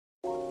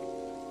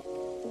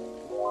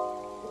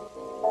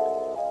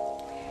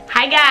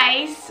Hi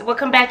guys,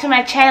 welcome back to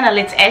my channel.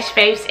 It's Ash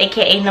Faves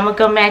aka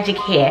Namibian Magic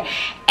here.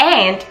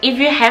 And if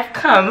you have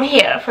come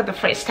here for the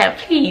first time,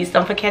 please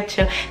don't forget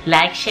to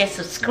like, share,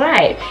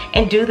 subscribe,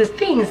 and do the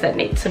things that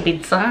need to be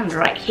done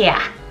right here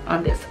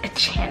on this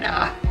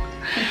channel.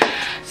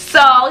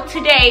 So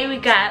today we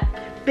got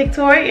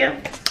Victoria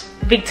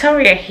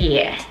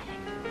here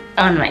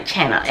on my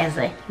channel as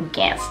a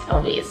guest,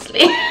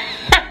 obviously.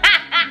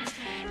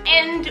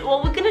 And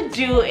what we're gonna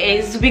do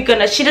is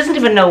she doesn't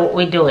even know what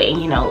we're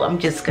doing, you know. I'm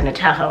just gonna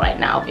tell her right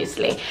now,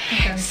 obviously.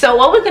 Okay. So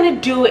what we're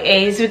gonna do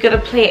is we're gonna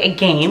play a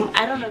game.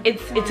 I don't know,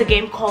 it's a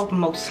game called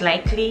Most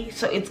Likely.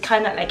 So it's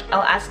kind of like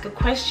I'll ask a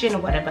question or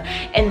whatever,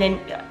 and then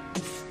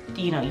it's,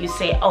 you know, you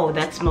say, oh,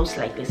 that's most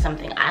likely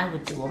something I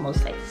would do, or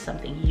most likely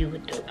something you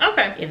would do.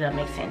 Okay. If that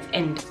makes sense.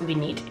 And we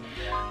need,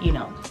 you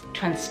know,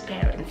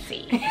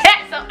 transparency.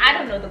 So I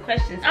don't know the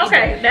questions.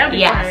 Okay, that'd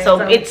be fine. So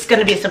it's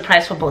gonna be a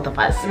surprise for both of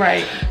us.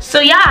 Right. So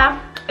yeah,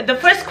 the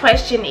first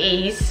question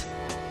is,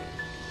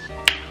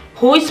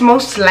 who is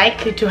most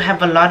likely to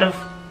have a lot of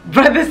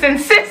brothers and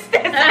sisters?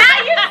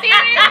 Are you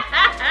serious?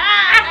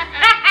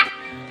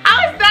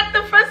 How is that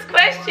the first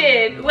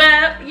question?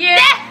 Well, yeah.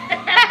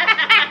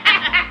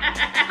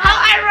 How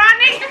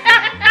ironic.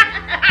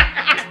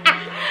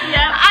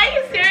 Yeah. Are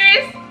you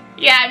serious?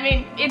 Yeah, I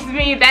mean, it's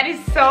me. That is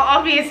so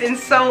obvious and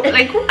so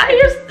like, who are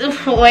you?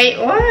 Wait,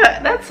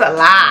 what? That's a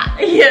lot.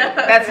 Yeah.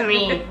 That's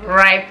me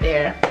right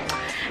there.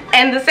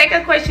 And the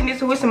second question is,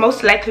 who is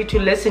most likely to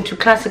listen to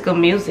classical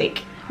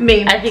music?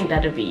 Me. I think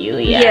that would be you,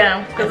 yeah.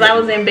 Yeah, because I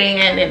was in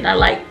band and I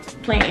like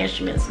playing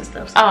instruments and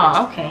stuff. So.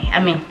 Oh, okay. I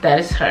mean, that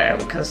is her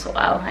because,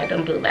 wow, I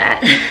don't do that.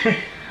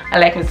 I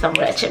like me some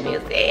ratchet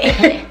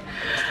music.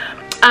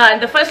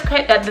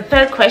 The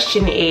third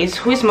question is,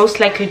 who is most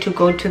likely to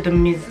go to the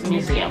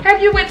museum?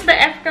 Have you went to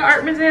the African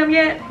Art Museum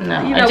yet?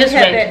 No, you know, I just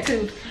went. That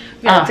too.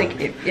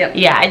 Yep.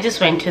 Yeah, I just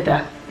went to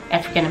the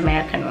African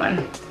American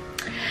one.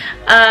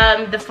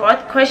 The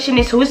fourth question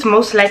is, who is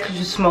most likely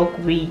to smoke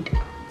weed?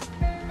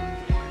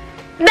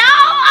 No!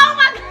 Oh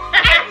my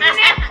god!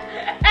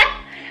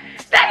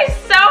 That is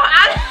so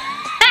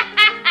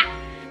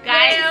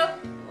guys,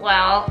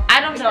 well, I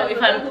don't know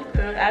if I'm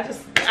I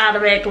just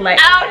automatically like,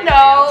 oh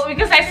no,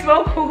 because I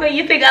smoke hookah,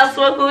 you think I'll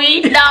smoke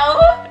weed? No,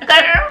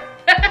 girl.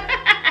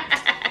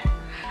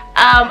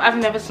 I've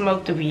never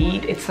smoked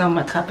weed. It's not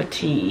my cup of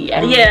tea.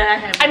 I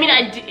mean,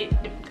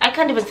 I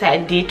can't even say I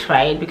did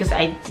try it because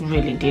I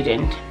really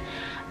didn't.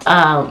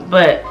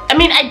 But I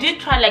mean, I did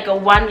try like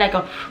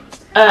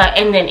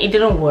and then it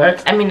didn't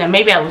work. I mean,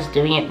 maybe I was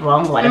doing it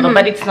wrong or whatever,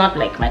 but it's not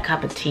like my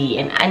cup of tea.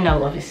 And I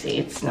know obviously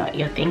it's not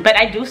your thing, but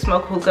I do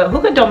smoke hookah.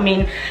 Hookah don't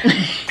mean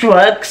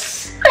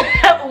drugs.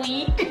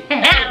 Weed.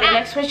 The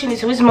next question is,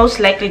 who is most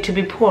likely to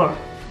be poor?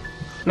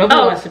 Nobody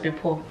wants to be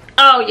poor.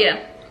 Oh yeah.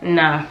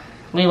 No.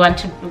 We want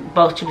to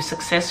both to be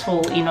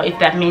successful, you know, if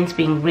that means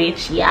being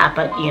rich, yeah,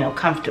 but you know,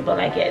 comfortable,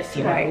 I guess,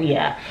 you know,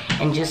 yeah,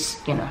 and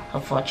just, you know,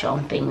 afford your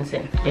own things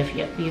and live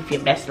your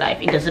best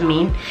life. It doesn't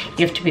mean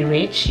you have to be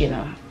rich, you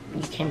know,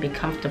 you can be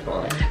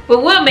comfortable.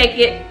 But we'll make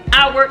it.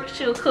 I'll work,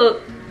 she'll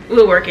cook,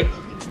 we'll work it.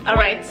 All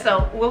right,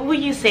 so what were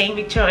you saying,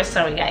 Victoria?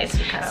 Sorry guys.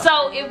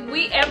 So if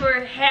we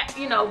ever have,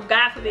 you know,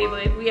 God forbid,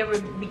 but if we ever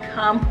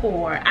become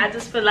poor, I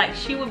just feel like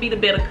she would be the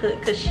better cook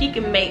because she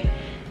can make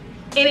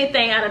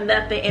anything out of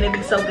nothing and it'd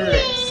be so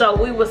good. So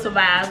we will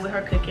survive with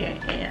her cooking.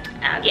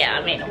 And yeah,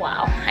 I mean,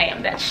 wow, I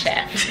am that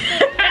chef.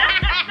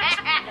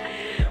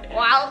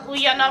 Well,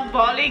 we are not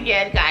balling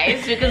yet,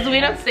 guys, because we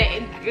don't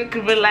say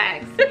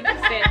relax. We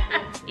just said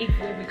if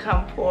we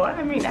become poor.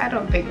 I mean, I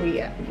don't think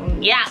we are.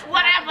 Yeah,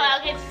 whatever.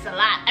 It's a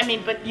lot. I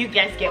mean, but you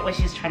guys get what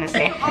she's trying to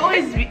say.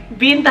 Always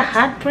being the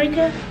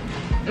heartbreaker.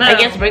 No. I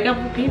guess break up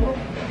with people.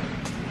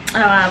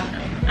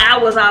 I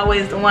was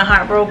always the one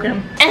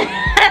heartbroken.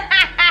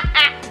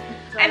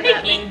 I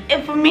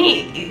think for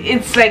me,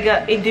 it's like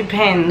it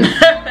depends.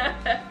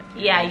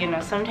 Yeah, you know,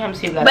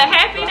 sometimes you got. But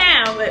happy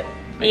now, but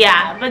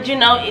yeah, but you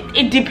know,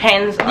 it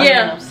depends. On, you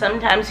know,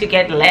 sometimes you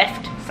get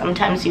left,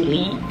 sometimes you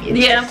leave.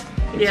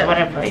 It's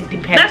whatever. It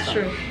depends. That's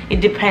true.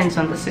 It depends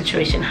on the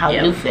situation, how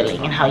you're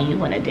feeling, and how you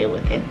want to deal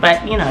with it.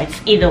 But you know,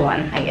 it's either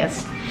one, I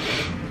guess.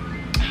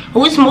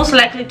 Who is most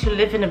likely to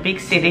live in a big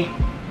city?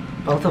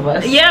 Both of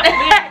us. Yep.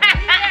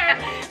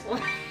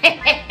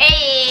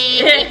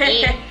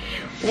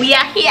 We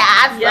are here,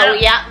 so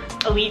yeah,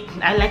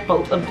 I like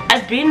both.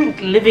 I've been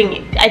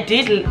living, I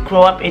did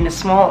grow up in a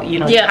small, you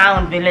know,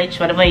 town, village,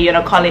 whatever you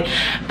know, call it,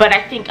 but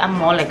I think I'm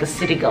more like a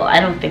city girl.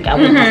 I don't think I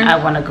would,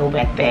 I want to go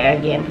back there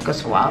again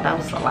because wow, that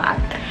was a lot.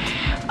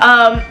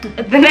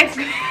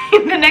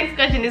 The next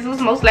question is, who's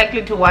most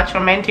likely to watch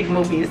romantic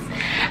movies?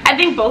 I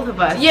think both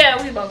of us.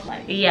 Yeah, we both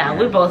like. Yeah,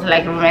 we both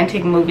like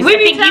romantic movies. We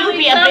think you would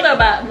be a bit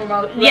about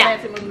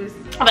romantic movies.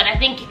 But I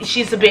think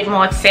she's a bit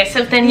more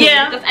excessive than me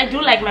because I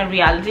do like my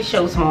reality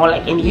shows more,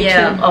 like in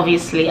YouTube.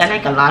 Obviously, I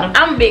like a lot of.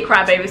 I'm a big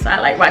crybaby, so I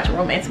like watching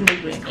romantic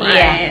movies and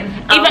crying.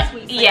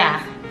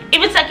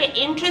 If it's like an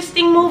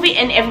interesting movie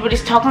and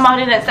everybody's talking about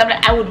it and stuff,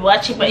 like I would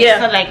watch it, but it's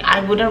not like I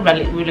wouldn't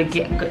really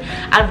get good.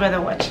 I'd rather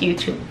watch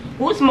YouTube.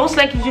 Who's most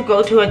likely to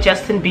go to a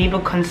Justin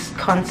Bieber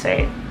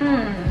concert?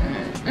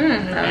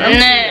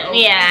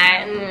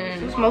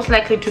 Who's most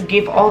likely to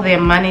give all their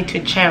money to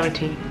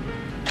charity?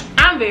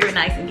 I'm very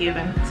nice and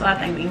giving, so I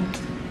think me.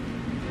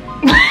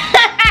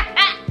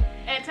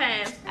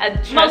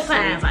 At times. Most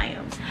times I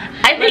am.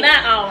 I think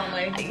not all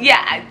my money.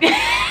 Yeah.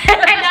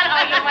 Not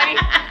all your money.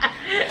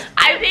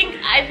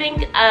 I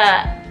think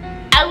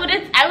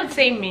I would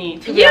say me.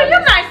 You're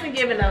nice and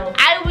giving though.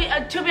 I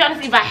would to be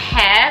honest, if I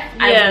have,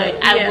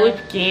 I would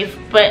give.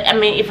 But I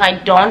mean, if I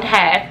don't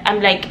have,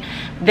 I'm like,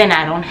 then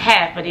I don't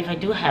have. But if I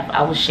do have,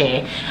 I will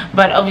share.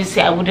 But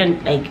obviously, I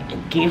wouldn't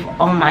like give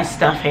all my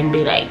stuff and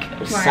be like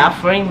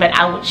suffering. But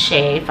I would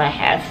share if I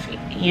have,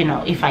 you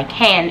know, if I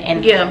can.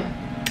 And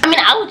I mean,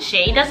 I would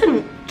share. It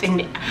doesn't.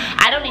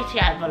 I don't need to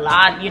have a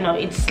lot, you know.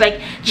 It's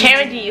like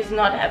charity is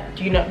not,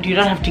 you know, you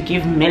don't have to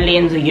give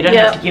millions or you don't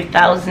have to give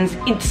thousands.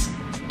 It's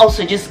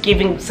also just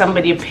giving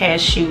somebody a pair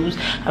of shoes,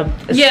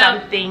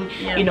 something,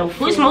 you know.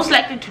 Who's most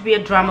likely to be a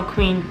drama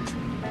queen?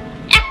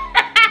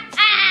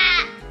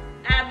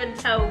 I've been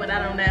told, but I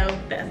don't know.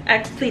 I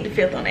plead the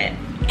fifth on that.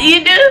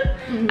 You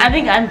do? I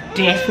think I'm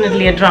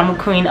definitely a drama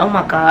queen. Oh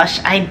my gosh,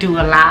 I do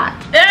a lot.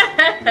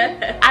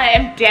 I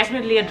am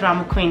definitely a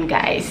drama queen,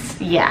 guys.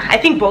 Yeah, I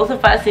think both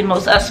of us in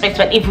most aspects,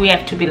 but if we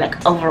have to be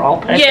like overall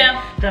person,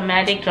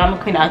 dramatic drama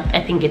queen,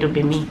 I think it'll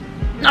be me.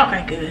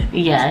 Okay, good.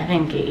 Yeah, I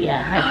think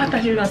I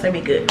thought you were gonna say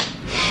me good.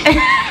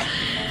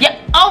 Yeah.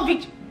 Oh,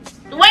 wait,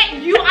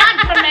 you are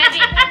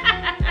dramatic.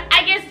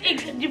 I guess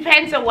it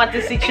depends on what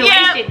the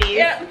situation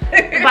is.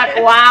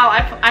 But wow,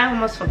 I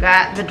almost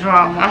forgot the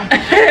drama.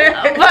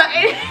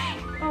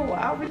 Oh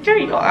wow, but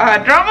you are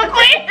a drama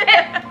queen.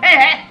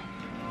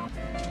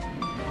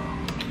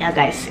 Yeah,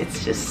 guys,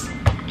 it's just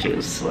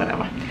juice,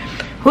 whatever.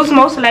 Who's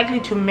most likely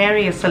to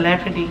marry a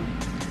celebrity?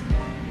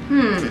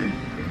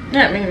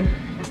 Not me.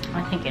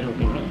 I think it'll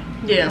be me.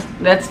 Yeah,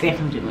 that's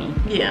definitely me.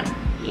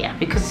 Yeah,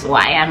 because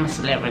why? I'm a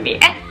celebrity.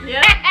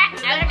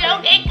 I'm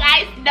joking,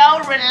 guys. No,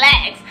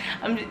 relax.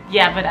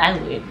 Yeah, but I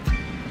would.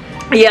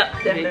 Yeah,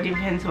 it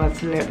depends what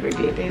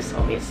celebrity it is,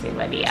 obviously.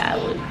 But yeah, I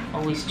would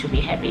always to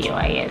be happy, or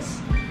I guess.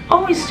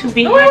 Always to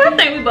be happy. I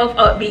think we both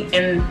upbeat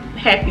and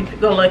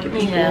happy-go-lucky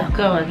people. Yeah,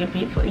 go-lucky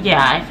people.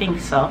 Yeah, I think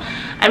so.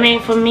 I mean,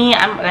 for me,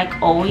 I'm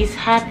like always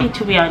happy,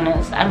 to be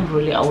honest. I'm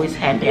really always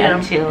happy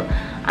until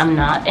I'm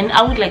not. And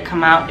I would like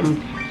come out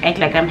and act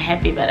like I'm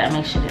happy, but I'm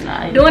actually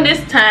not. During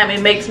this time,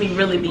 it makes me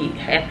really be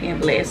happy and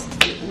blessed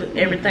with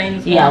everything.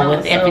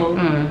 With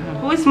everything.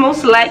 Who is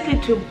most likely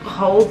to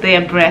hold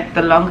their breath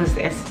the longest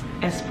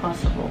as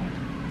possible?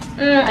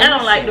 I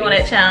don't like doing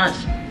that challenge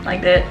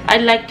like that.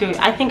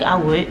 I think I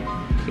would,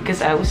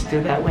 because I always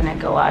do that when I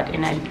go out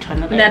and I'm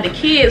trying to like. Now the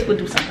kids would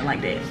do something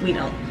like that. We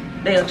don't.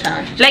 They'll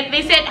challenge. Like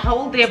they said,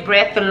 hold their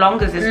breath the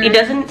longest. It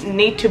doesn't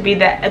need to be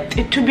that.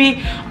 To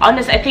be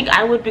honest, I think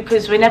I would,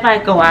 because whenever I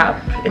go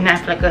out and I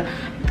have like a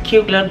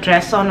cute little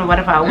dress on or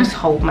whatever, I always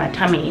hold my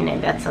tummy in,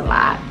 and that's a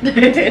lot.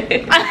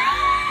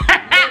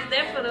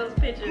 For those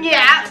pictures.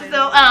 Yeah,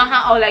 so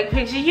or like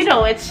pictures, you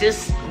know, it's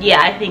just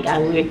I think I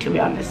would, to be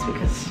honest,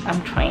 because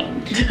I'm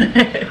trained.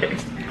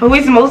 Who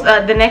is most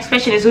the next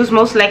question is, who's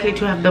most likely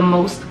to have the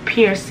most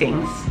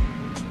piercings?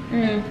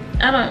 Me.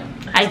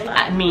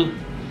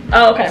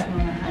 Oh, okay.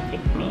 I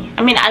think me.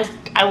 I mean,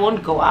 I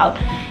won't go out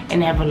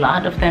and have a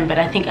lot of them, but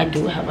I think I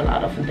do have a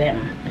lot of them.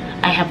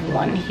 I have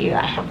one here,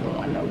 I have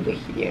one over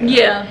here.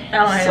 Yeah, I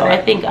don't have that.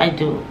 I think I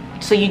do.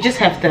 So you just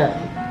have the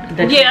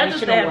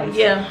traditional ones.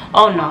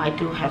 Oh no, I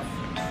do have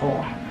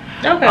 4.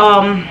 Okay.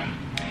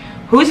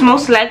 Who's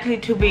most likely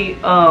to be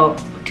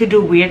to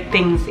do weird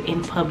things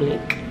in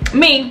public?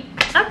 Me.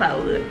 I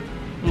probably would.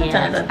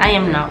 Yeah, I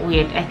am not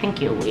weird. I think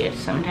you're weird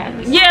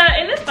sometimes. Yeah,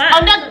 and it's fine.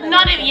 Oh,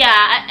 not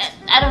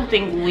I don't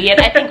think weird.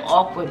 I think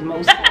awkward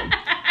mostly.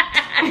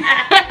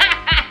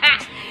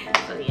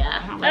 So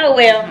yeah. Oh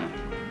well.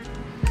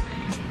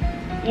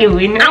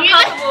 You know. I'm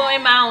comfortable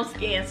in my own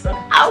skin, so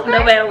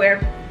no matter where.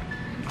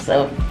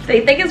 So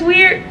they think it's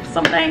weird.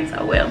 Some things.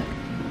 Oh well.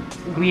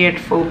 Weird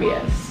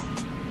phobias.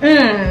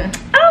 I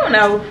don't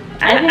know.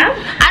 I'm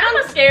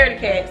a scaredy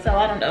cat, so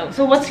I don't know.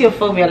 So what's your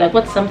phobia? Like,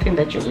 what's something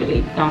that you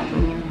really don't,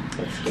 you know,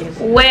 that scares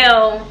you?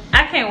 Well,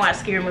 I can't watch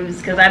scary movies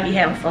because I be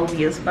having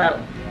phobias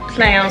about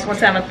clowns. One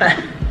time I thought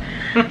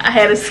I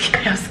had a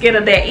scared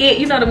of that.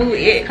 You know the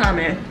movie It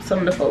comment some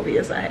of the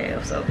phobias I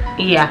have. So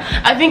yeah,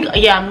 I think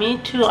me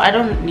too. I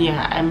don't.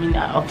 Yeah, I mean,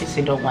 I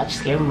obviously don't watch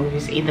scary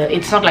movies either.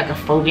 It's not like a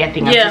phobia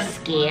thing. I'm just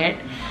scared.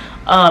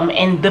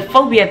 And the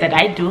phobia that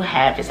I do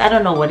have is, I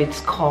don't know what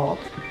it's called.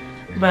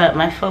 But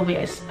my phobia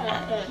is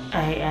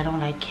I don't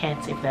like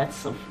cats, if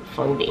that's a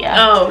phobia.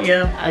 Oh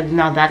yeah.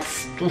 No,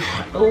 that's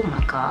oh my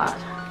god,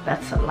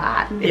 that's a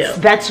lot.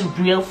 That's a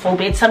real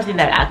phobia. It's something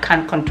that I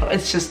can't control.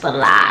 It's just a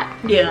lot.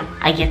 Yeah.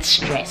 I get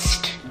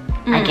stressed.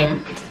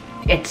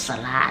 It's a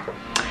lot.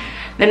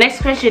 The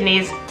next question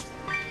is,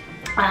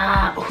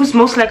 who's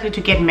most likely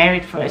to get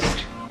married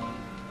first?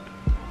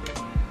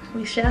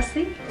 We shall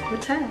see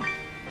with time.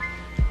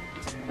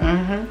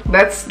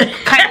 That's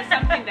kind of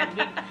something that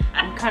we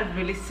can't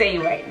really say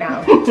right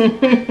now.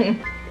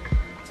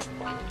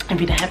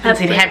 If it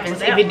happens, it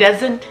happens. If it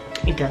doesn't,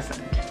 it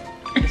doesn't.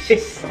 It's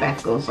just,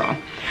 that goes on.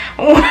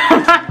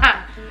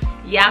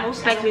 Yeah,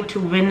 who's likely to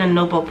win a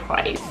Nobel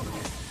Prize?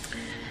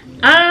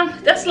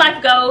 That's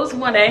life goals.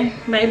 One day,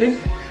 maybe.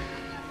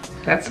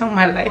 That's on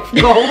my life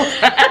goal.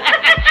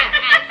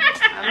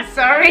 I'm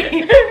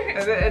sorry.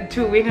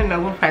 To win a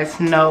Nobel Prize,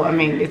 no. I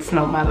mean, it's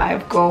not my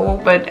life goal,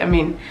 but I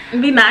mean,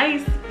 it'd be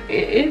nice.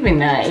 It'd be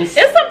nice.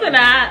 It's something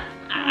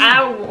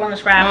I want to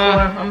strive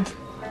for.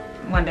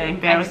 One day,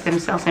 embarrass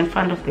themselves in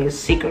front of their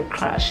secret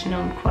crush,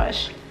 known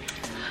crush.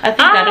 I think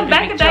that'll be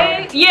back in the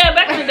day. Yeah,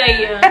 back in the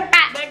day. Yeah,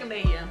 back in the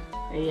day. Yeah.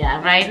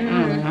 Yeah, right.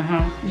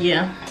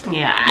 Yeah.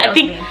 Yeah. I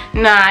think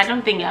I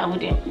don't think I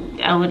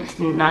would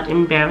not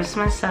embarrass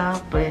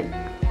myself, but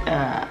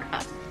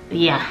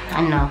yeah,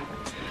 I know.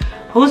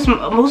 Who's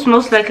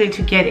most likely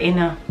to get in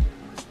a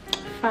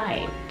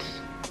fight?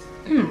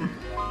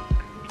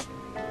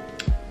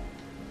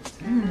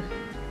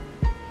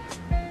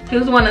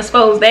 Who's the one that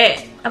exposed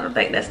that? I don't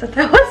think that's the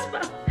first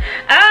one.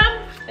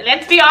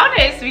 Let's be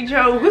honest with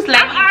you. Who's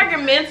like? I'm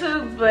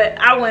argumentative, but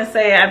I wouldn't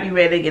say I'd be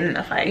ready to get in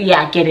a fight.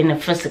 Yeah, get in a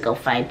physical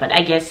fight, but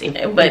I guess if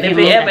it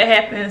ever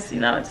happens,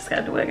 you know, I just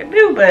gotta do what I can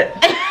do. But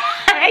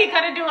you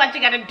gotta do what you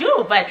gotta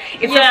do. But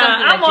it's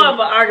I'm more of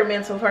an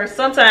argumentative person.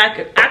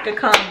 Sometimes I could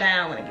calm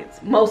down when it gets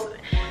 90%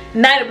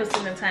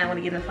 of the time when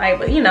I get in a fight.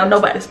 But you know,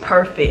 nobody's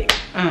perfect.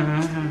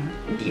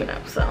 You know,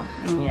 so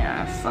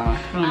yeah.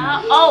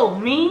 So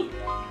me,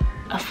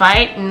 a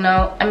fight?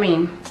 No, I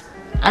mean.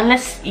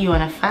 Unless you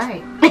wanna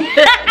fight.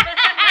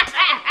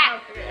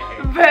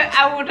 But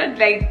I wouldn't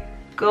like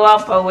go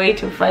out my way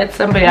to fight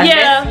somebody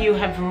unless you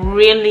have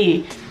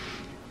really,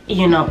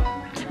 you know.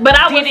 But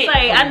I would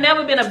say I've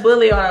never been a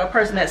bully or a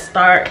person that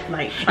start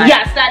like fighting.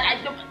 Yeah,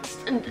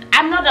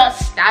 I'm not a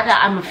starter,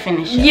 I'm a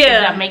finisher.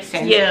 Yeah, that makes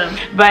sense. Yeah.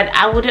 But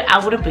I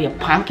wouldn't be a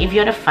punk. If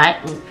you're to fight,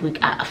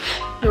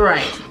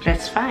 right.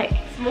 Let's fight.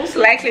 Most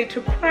likely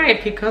to cry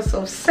because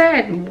of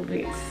sad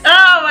movies.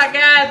 Oh my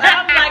gosh,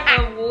 I'm like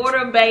a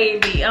water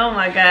baby. Oh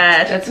my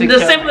gosh. That's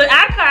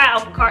I cry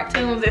off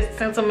cartoons that's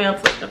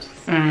sentimental.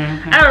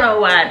 I don't know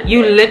why.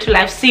 You literally,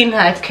 I've seen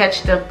her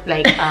catch the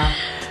like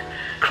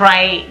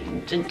cry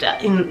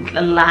in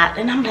a lot,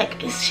 and I'm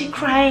like, is she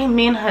crying?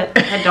 Me and her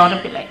daughter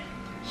be like,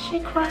 is she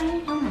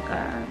crying? Oh my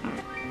god.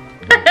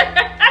 Look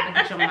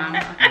at your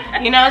mama.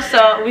 You know,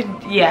 so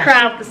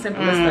cry off the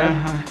simplest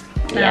stuff.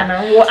 Yeah,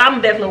 no, I'm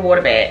definitely a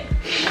water bag.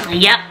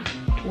 Yep,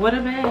 water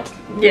bag.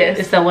 Yes.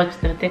 Is that what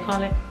they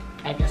call it?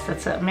 I guess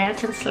that's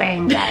American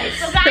slang, guys.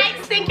 So guys,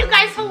 thank you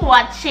guys for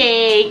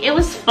watching. It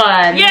was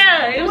fun.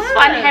 Yeah, it was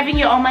fun having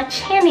you on my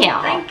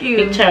channel. Thank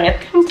you, Victoria.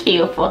 Thank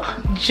you for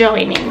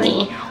joining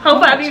me.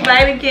 Hope I'll be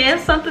right again.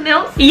 Something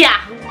else? Yeah,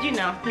 you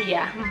know,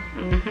 yeah.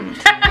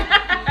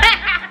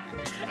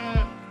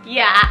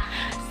 Yeah.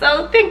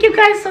 So thank you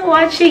guys for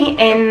watching,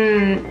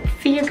 and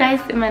see you guys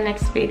in my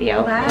next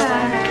video.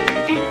 Bye.